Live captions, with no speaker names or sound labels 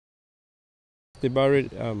Dibary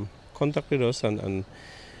contacted us and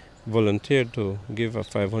volunteered to give a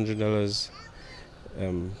 $500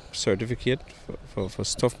 certificate for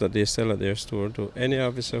stuff that they sell at their store to any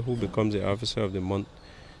officer who becomes the officer of the month,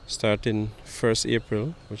 starting 1st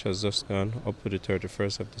April, which has just gone, up to the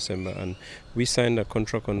 31st of December. And we signed a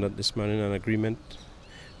contract on that this morning, an agreement,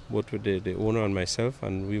 both with the owner and myself,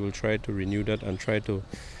 and we will try to renew that and try to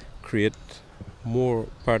create more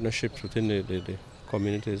partnerships within the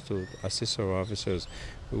communities to assist our officers.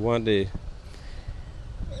 We want the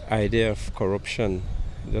idea of corruption,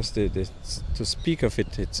 just to speak of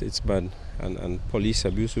it, it's bad, and police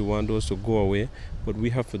abuse, we want those to go away, but we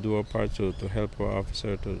have to do our part to help our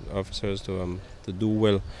officers to do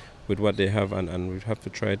well with what they have, and we have to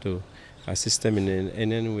try to assist them in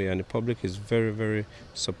any way, and the public is very, very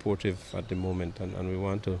supportive at the moment, and we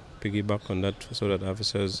want to piggyback on that so that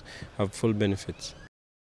officers have full benefits.